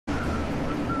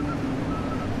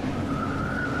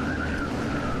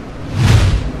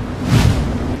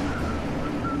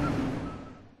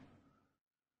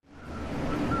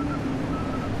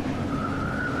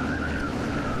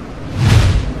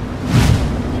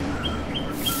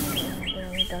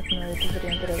back and release a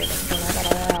video today with when I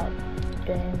got all out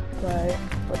gameplay,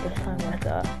 but this time with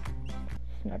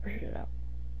sniper shootout.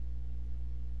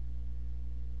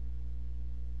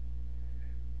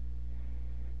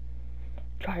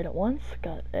 Tried it once,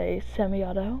 got a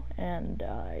semi-auto, and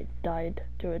I died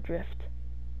to a drift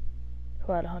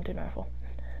who had a hunting rifle.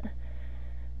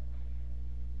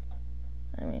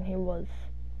 I mean, he was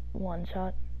one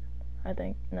shot, I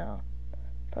think. No,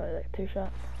 probably like 2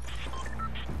 shots.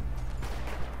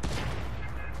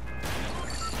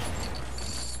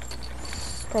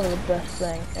 Probably the best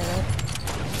thing in it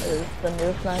is the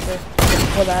new sniper.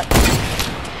 For that,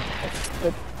 it's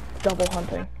the double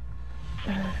hunting.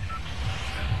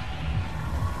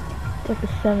 It's like a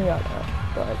semi-auto,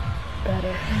 but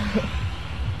better.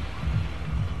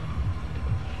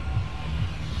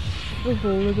 This is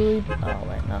literally, oh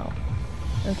wait, no.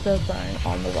 Instead of starting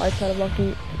on the right side of Lucky,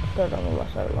 it started on the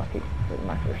left side of Lucky for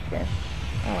my first game.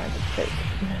 I wanted to take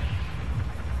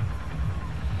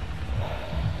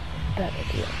better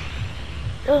deal.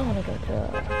 I don't want to go to,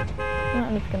 no,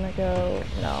 I'm just gonna go,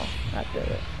 no, not do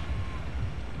it.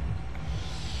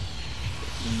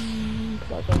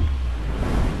 Pleasant.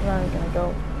 I'm not even gonna go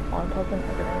on Pleasant,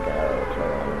 I'm gonna go to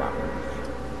the mountains.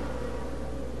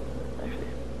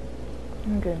 Actually,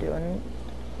 I'm gonna do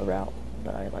a route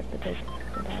that I like to take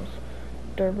sometimes.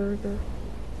 Durburger,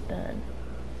 then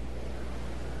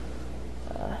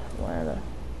one of the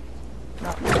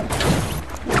mountains.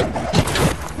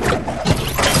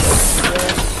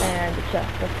 And the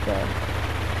chest, let's go.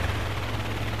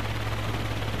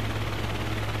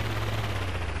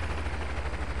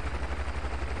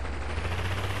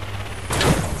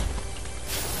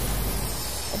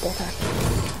 Double attack.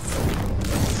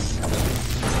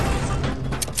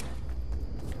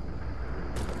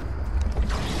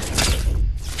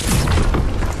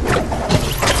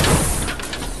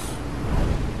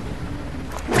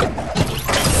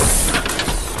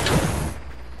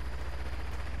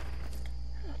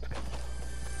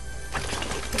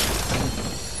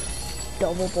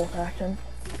 Double bolt action.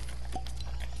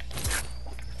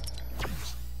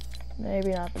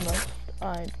 Maybe not the most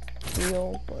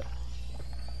ideal, but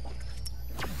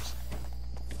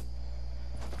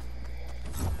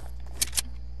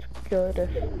it's good if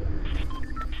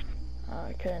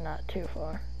okay, not too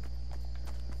far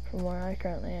from where I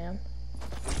currently am.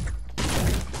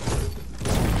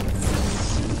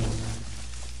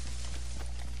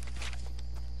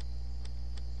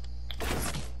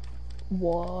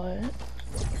 What?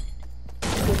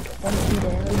 20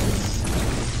 damage.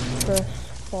 First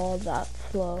fall that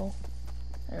slow.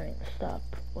 I mean, the stop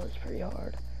was pretty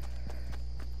hard.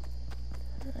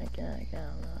 I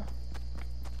don't know.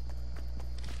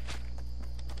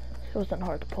 It wasn't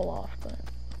hard to pull off, but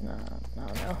no.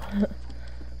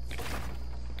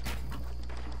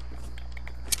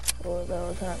 What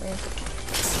was that mean?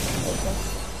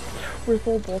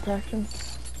 Triple bolt action.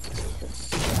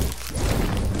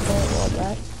 Don't love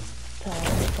that.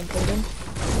 Time is completed.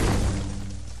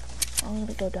 I'm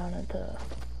gonna go down into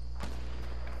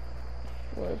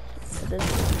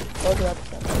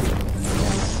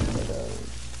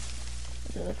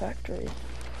to the factories,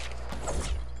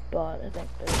 but I think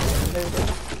they're moved it.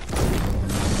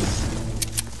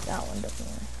 That one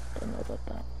definitely didn't know about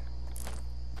that.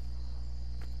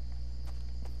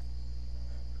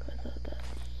 Because that's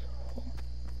so.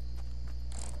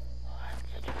 Oh, that's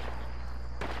stupid.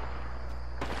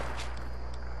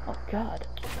 Oh God.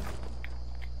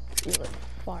 You like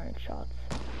firing shots.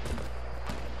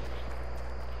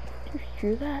 Did you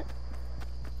hear that?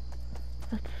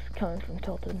 That's coming from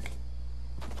Tilted.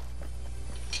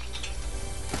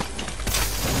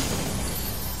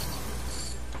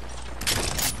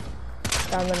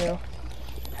 Found the new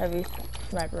heavy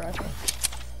sniper rifle.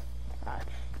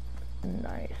 That's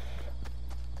nice.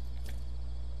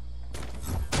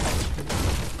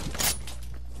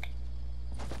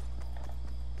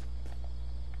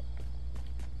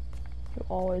 You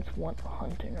always want a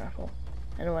hunting rifle,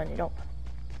 and when you don't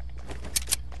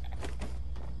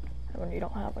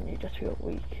have one, you just feel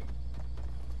weak.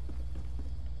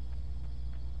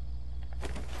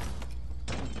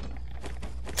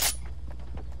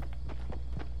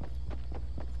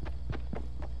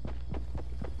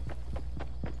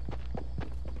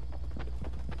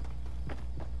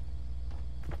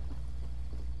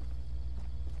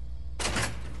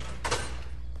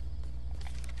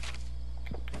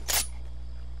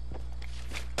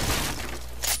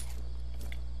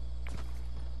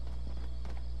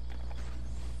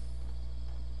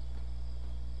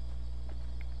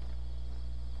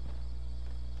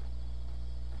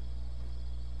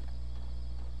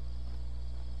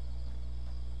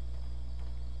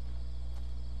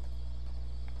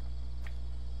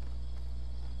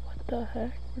 The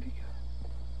heck? Where'd he go?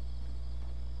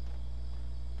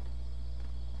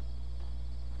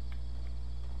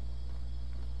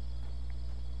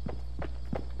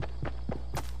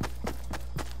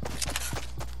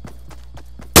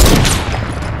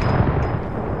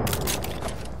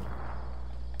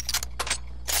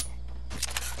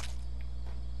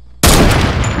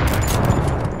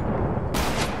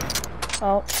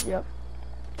 Oh, yep.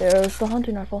 There's the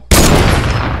hunting rifle.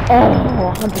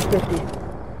 Oh, 150.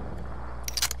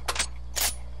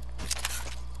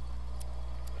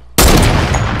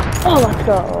 Oh, let's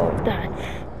go.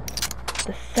 That's...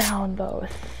 The sound, though,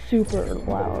 is super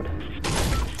loud.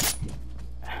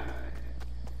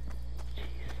 Jeez.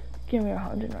 Give me a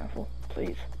hunting rifle,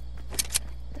 please.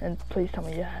 And please tell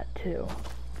me you had two.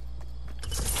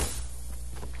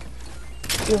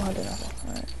 Do a hunting rifle,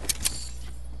 alright.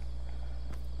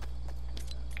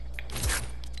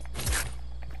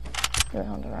 The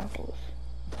hunting rifle is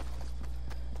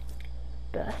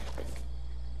best,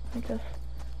 I guess.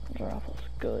 Hunting rifle is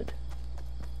good.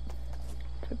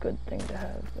 It's a good thing to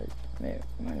have, but it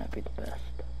might not be the best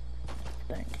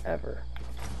thing ever.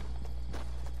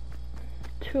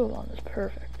 Two of them is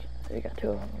perfect. You got two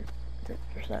of them,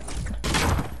 you're set.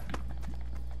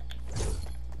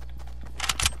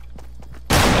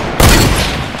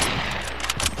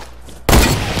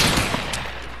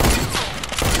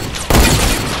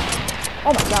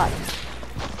 Oh my god.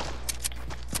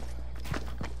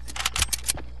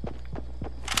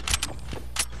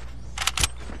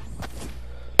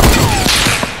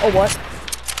 Oh, what?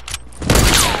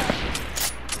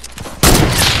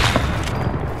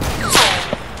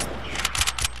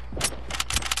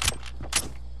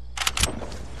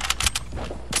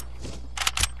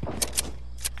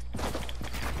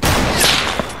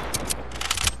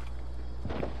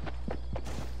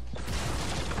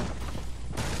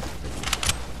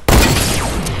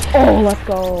 Oh, let's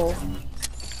go.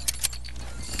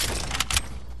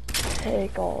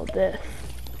 Take all this.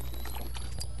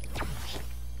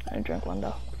 I drank one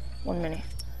though. One mini.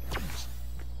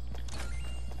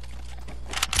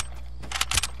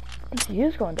 He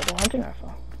is going double hunting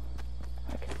rifle.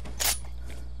 Okay.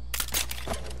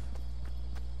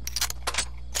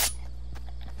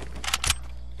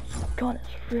 Gun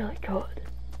is really good.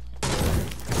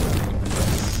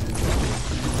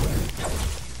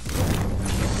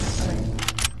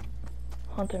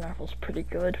 Hunting rifle's pretty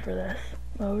good for this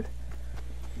mode.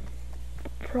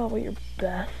 Probably your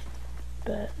best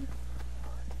bet.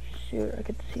 Shoot, I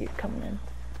could see it coming in.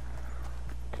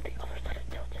 To the other side, I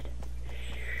tilted.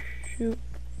 Shoot.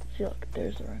 See, look,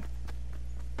 there's the ring.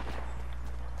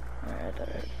 Alright, I thought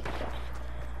I heard some stuff.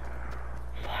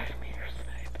 5-meter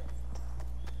snipe.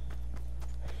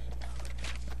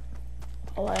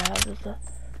 All I have is a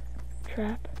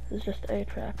trap. It's just a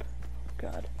trap.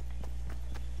 God.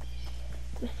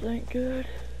 This ain't good.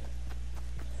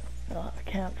 I don't have a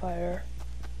campfire.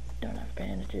 Don't have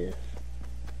bandages.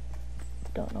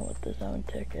 Don't know what the zone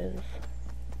tick is.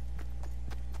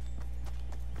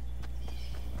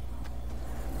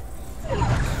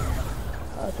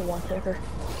 Oh, it's a one ticker.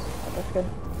 Oh, that's good.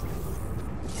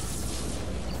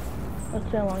 Let's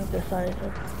see how long this side is.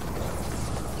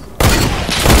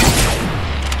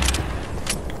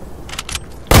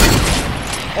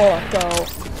 Oh, let's go.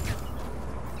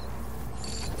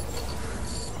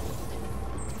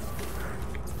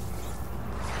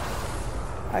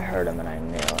 I heard him and I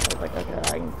knew. I was like, okay,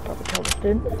 I can probably kill this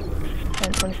dude.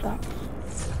 And when he stops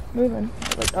moving, I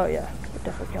was like, oh yeah, I could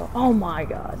definitely kill him. Oh my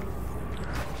god.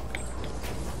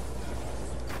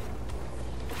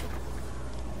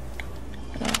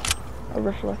 A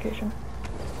rift location.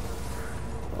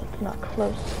 Well, it's not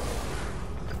close.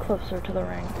 It's closer to the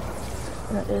ring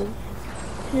than it is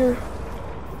here.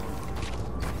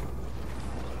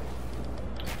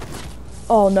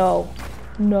 Oh no.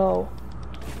 No.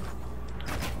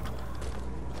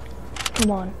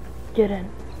 Come on, get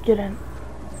in, get in.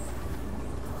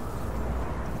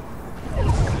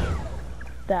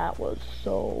 That was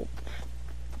so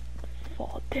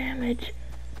fall damage.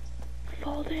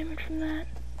 Fall damage from that.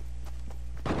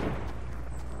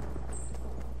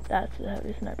 That's the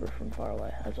heavy sniper from far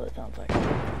away. That's what it sounds like.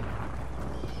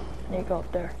 I need to go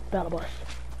up there, battle bus.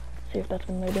 See if that's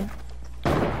been laid in.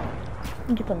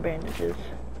 And get some bandages.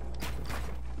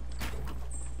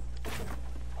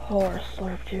 Or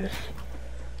slurp juice.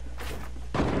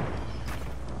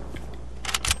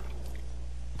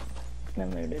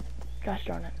 Been looted. Gosh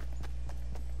darn it.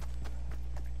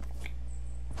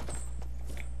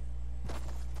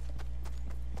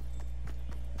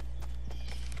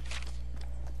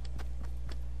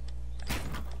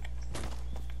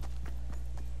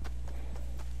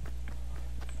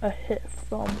 a hit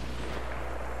from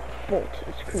bolt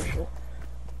is crucial.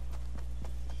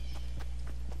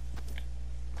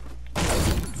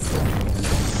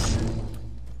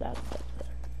 That's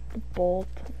the bolt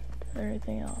and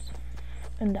everything else.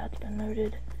 And that's been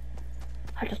loaded.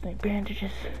 I just need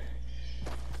bandages.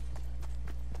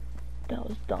 That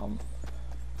was dumb.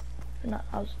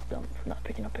 I was dumb for not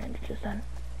picking up bandages then.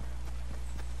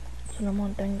 It's the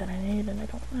one thing that I need and I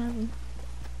don't have them.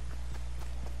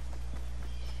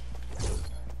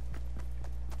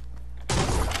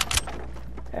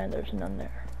 And there's none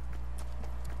there.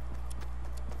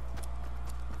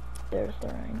 There's the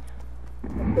ring.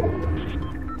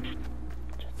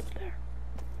 Just up there.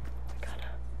 I gotta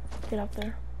get up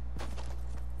there.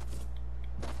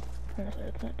 Honestly,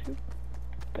 it's not too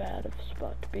bad of a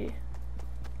spot to be.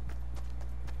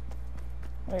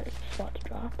 Like a spot to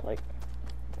drop, like.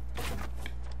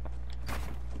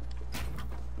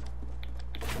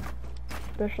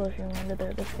 Especially if you landed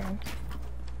there this game.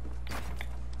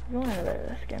 If you landed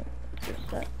there this game, you're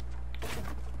set.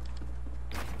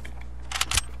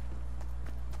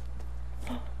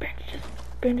 Oh, bandages!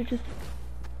 Bandages!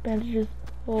 Bandages!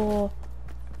 Oh,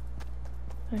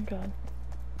 thank God.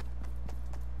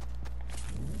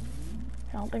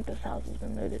 I don't think this house has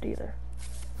been looted either.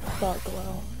 I saw it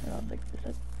glow, and I was like,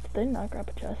 did they not grab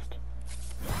a chest?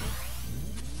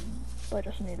 But I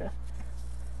just need a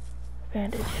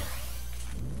bandage.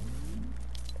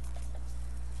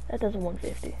 That does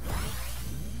 150.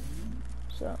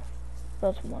 So,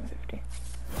 that's 150.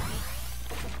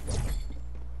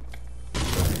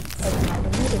 That's not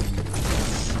been looted.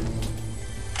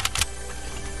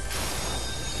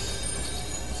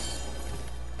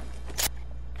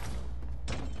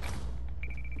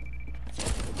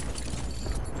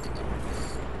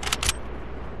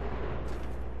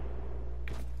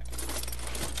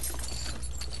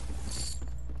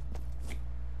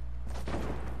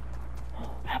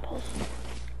 Apples.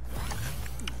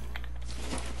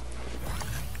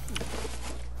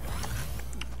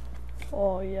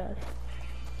 Oh yes.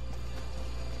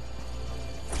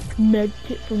 Med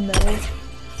kit for metal.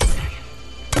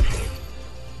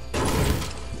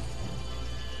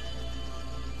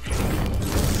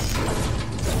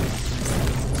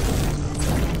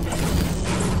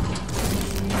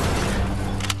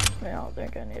 I don't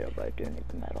think I need it, but I do need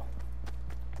the metal.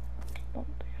 Don't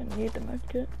think I need the med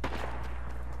kit.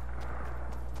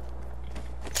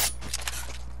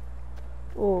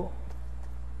 Oh.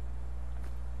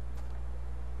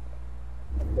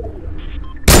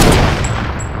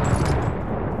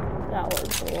 That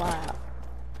was loud.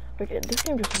 Okay, this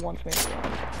game just wants me to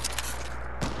run.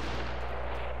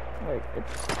 Like,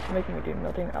 it's making me do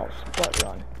nothing else but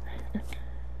run.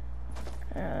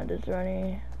 And is there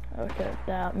any... Okay,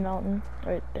 that mountain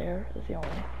right there is the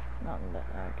only mountain that...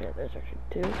 Okay, there's actually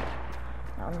two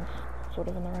mountains sort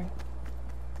of in the ring.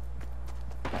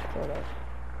 Not sort of.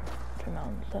 Two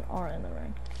mountains that are in the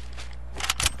ring.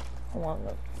 One of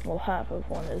them, well, half of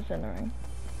one is in the ring.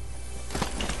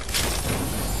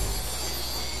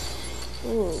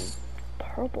 Ooh,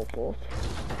 purple bolt.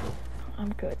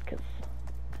 I'm good, because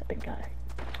I think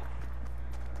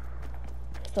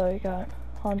So you got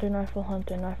hunting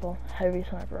rifle, heavy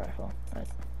sniper rifle.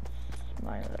 That's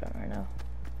mine that I'm right now.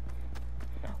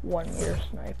 1 meter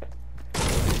snipe.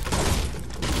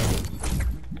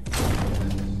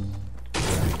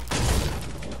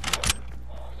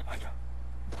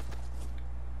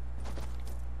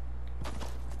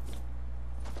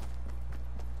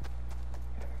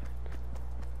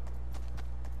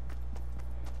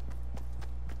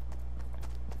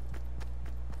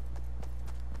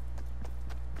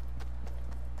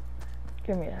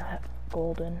 Give me a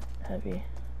golden heavy.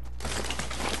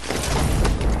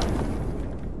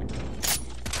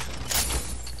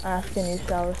 Ask and you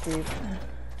shall receive. I'm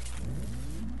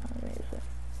gonna use it.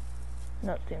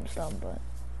 That seems dumb, but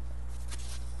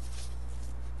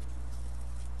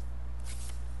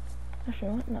actually,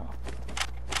 what? No.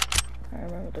 I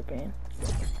remember there being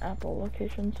Apple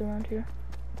locations around here.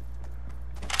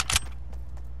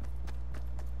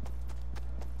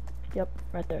 Yep,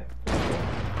 right there.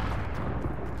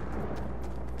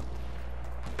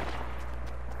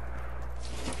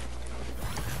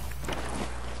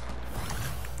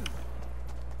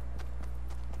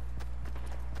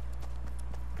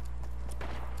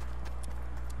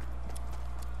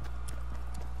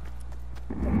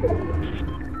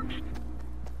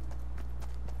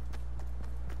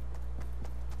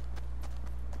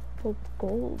 Oh,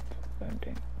 gold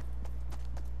vending.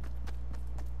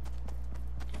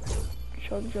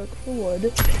 Chug for wood.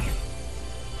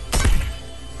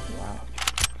 Wow.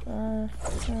 I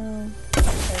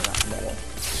got metal.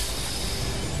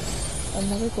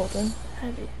 Another golden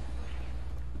heavy.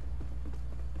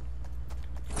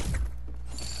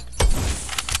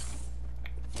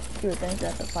 You would think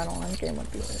that the final end game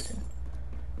would be looted.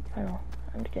 Final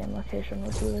end game location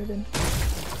would be looted.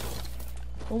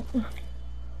 Oh.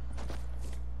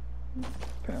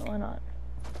 Apparently not.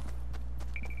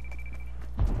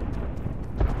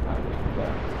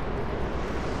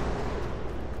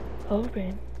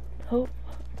 Hoping. Hope.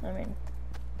 I mean,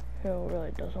 who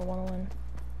really doesn't want to win?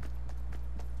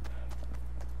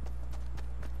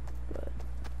 But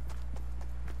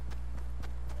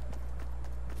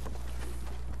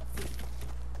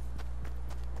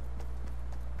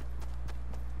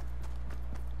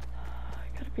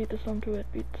I gotta beat the storm to it.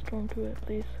 Beat the storm to it,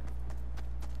 please.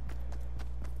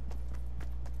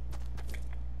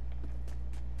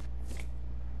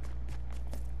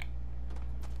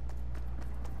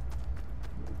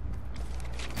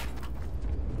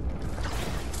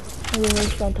 We're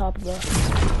just on top of the.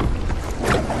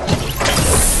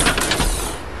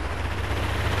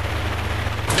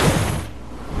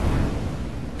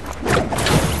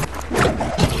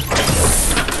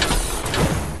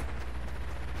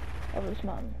 Of this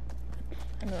mountain. It's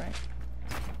in the rain.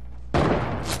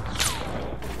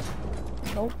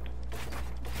 Nope.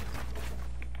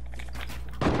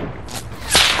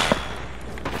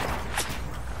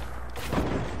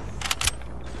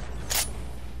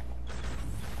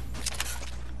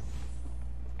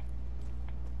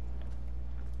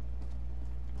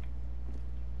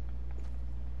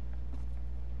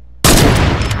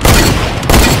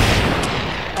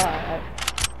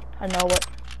 I know what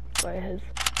way his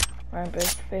ramp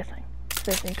is facing. It's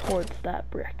facing towards that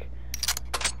brick.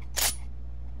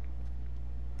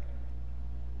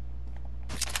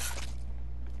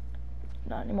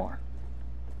 Not anymore.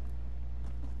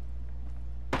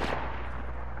 Oh,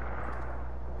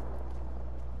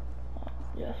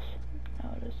 yes,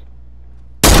 now it is.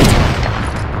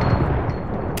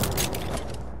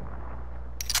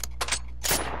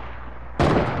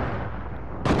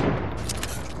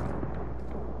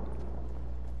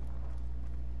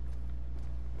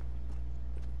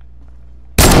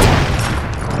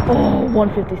 Oh,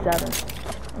 157.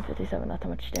 157, that's how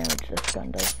much damage this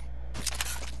gun does.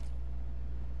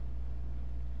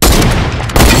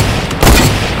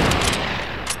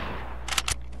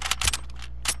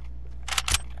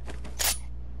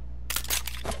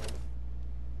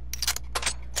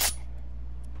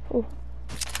 Ooh.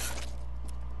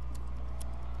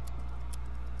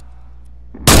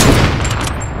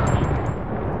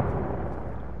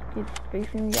 He's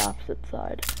facing the opposite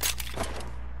side.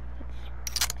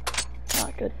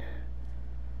 Not good.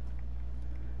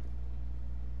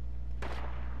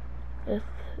 This,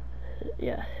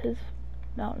 yeah, his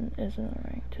mountain is in the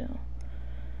ring too.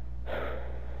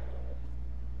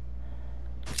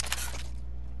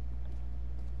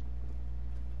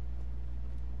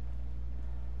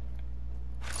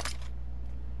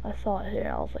 I saw it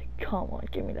here, I was like, come on,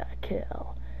 give me that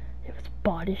kill. If it's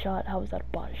body shot, how was that a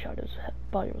body shot? His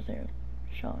body wasn't even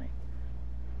showing.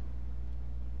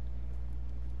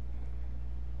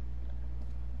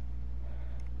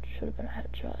 Should have been a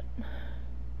headshot.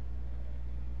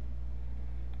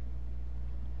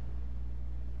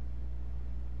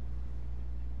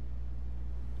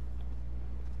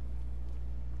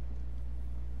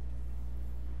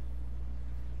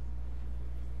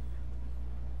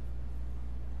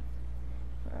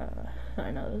 I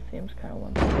know this seems kind of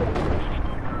one-sided.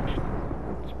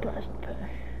 It's price to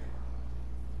pay.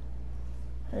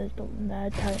 As the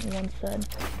Mad Titan once said,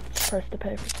 it's price to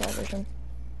pay for salvation.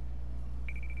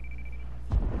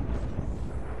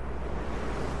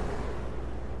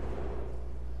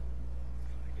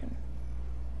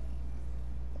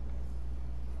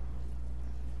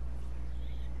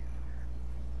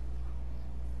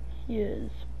 He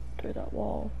is through that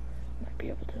wall. Might be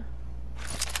able to.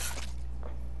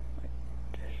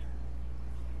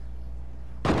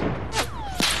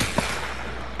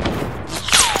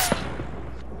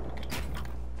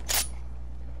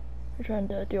 You're trying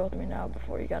to deal with me now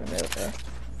before you gotta move there.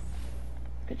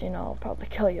 Because you know I'll probably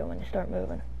kill you when you start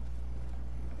moving.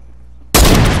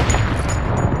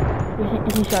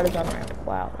 He shot his own ramp.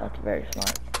 Wow, that's very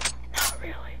smart. Not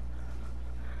really.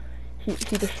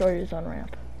 He destroyed his own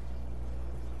ramp.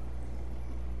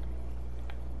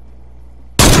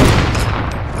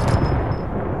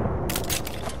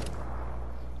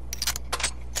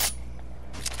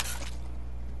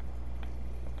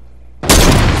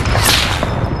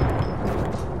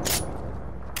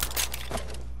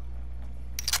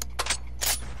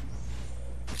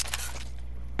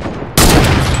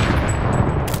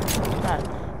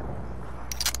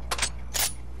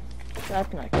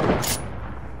 That's not good.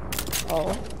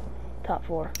 Oh, top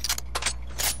 4.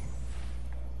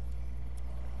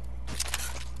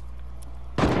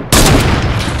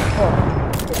 Oh,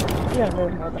 you gotta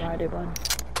move more than I do, bud.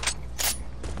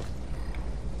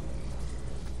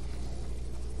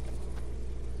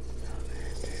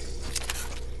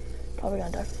 Probably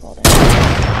gonna duck fall down.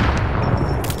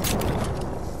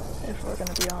 If we're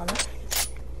gonna be honest.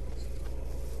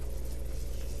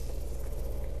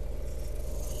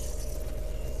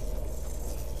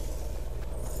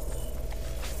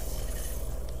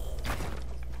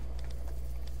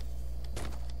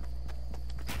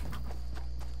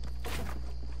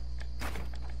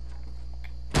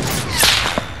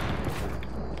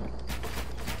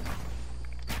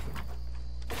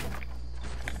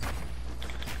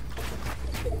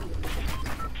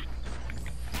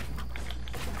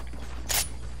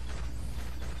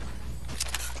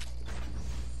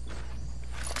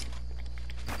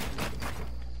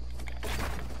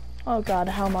 Oh god,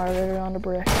 how am I already on the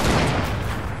brick?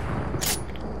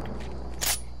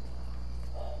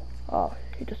 Oh,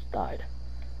 he just died.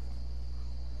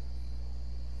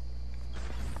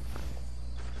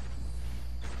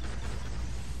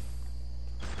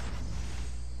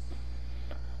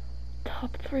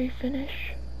 Top 3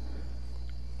 finish.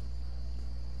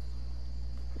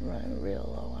 I'm running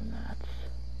real low on mats.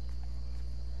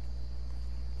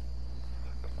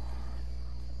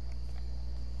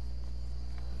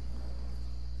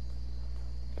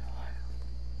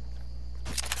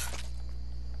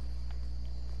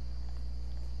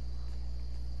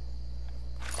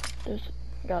 There's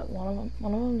got one of them.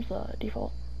 One of them's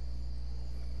default.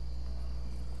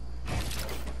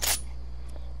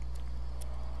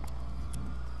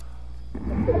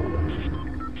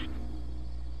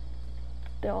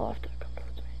 They all have to come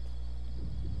towards me.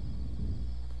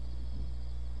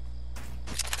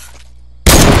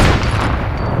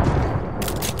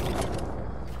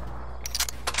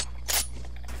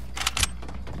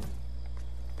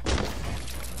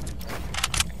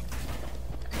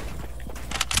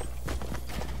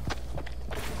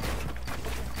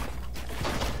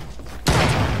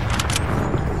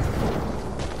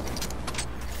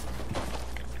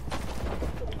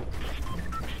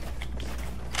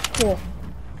 Cool.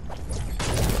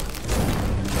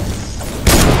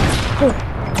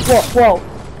 Whoa, whoa.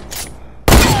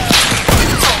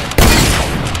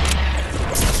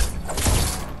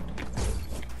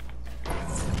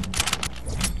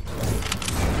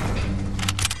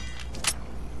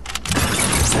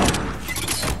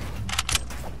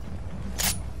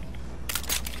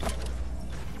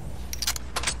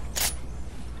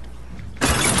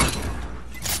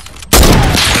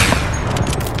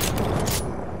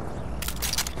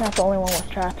 Not the only one with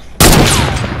traps.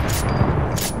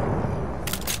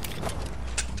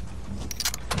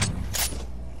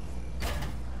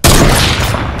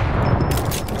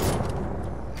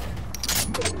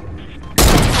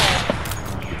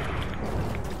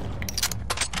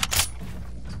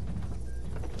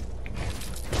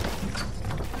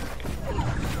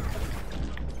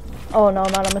 Oh no,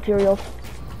 I'm out of materials.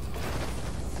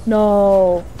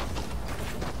 No.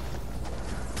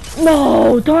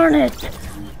 No, darn it!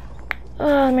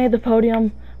 I made the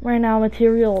podium. Right now,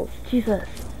 materials. Jesus.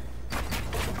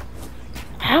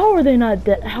 How are they not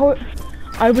dead? How?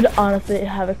 I would honestly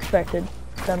have expected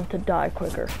them to die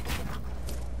quicker.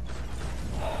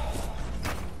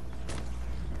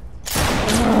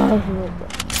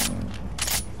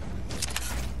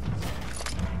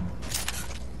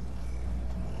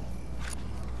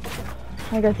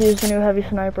 I got to use the new heavy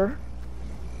sniper.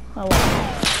 Oh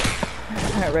well.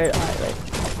 Alright,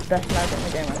 best sniper in the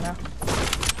game right now.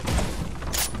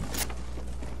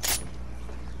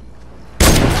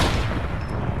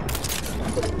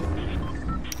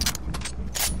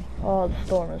 Oh, the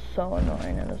storm is so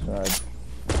annoying in this mode.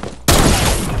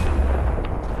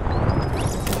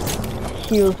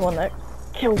 He was one that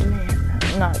killed me.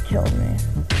 Not killed me.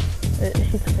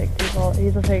 He's a fake default.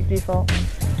 He's a fake default.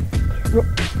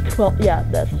 Well, yeah,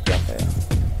 that's just a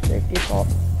fake default.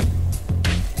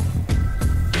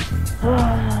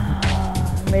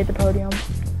 Made the podium.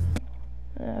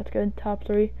 That's good. Top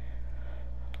 3.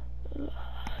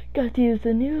 Got to use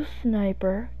the new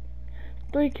sniper.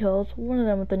 3 kills. One of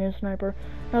them with the new sniper.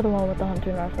 Another one with the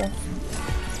hunting rifle.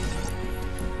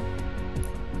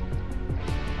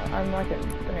 I'm liking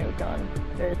the new gun.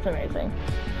 It's amazing.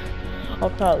 I'll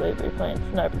probably be playing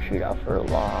Sniper Shootout for a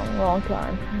long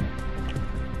time.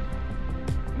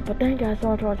 But thank you guys so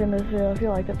much for watching this video. If you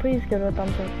liked it, please give it a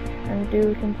thumbs up. And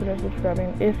do consider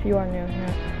subscribing if you are new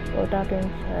here. But with that being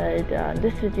said,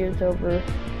 this video is over.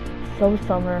 So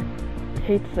summer.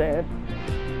 Hate to say it.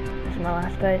 It's my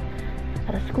last day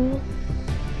out of school.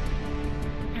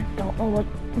 I don't know what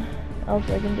else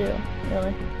I can do,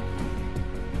 really.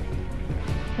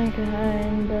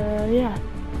 And yeah.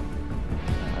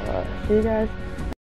 See you guys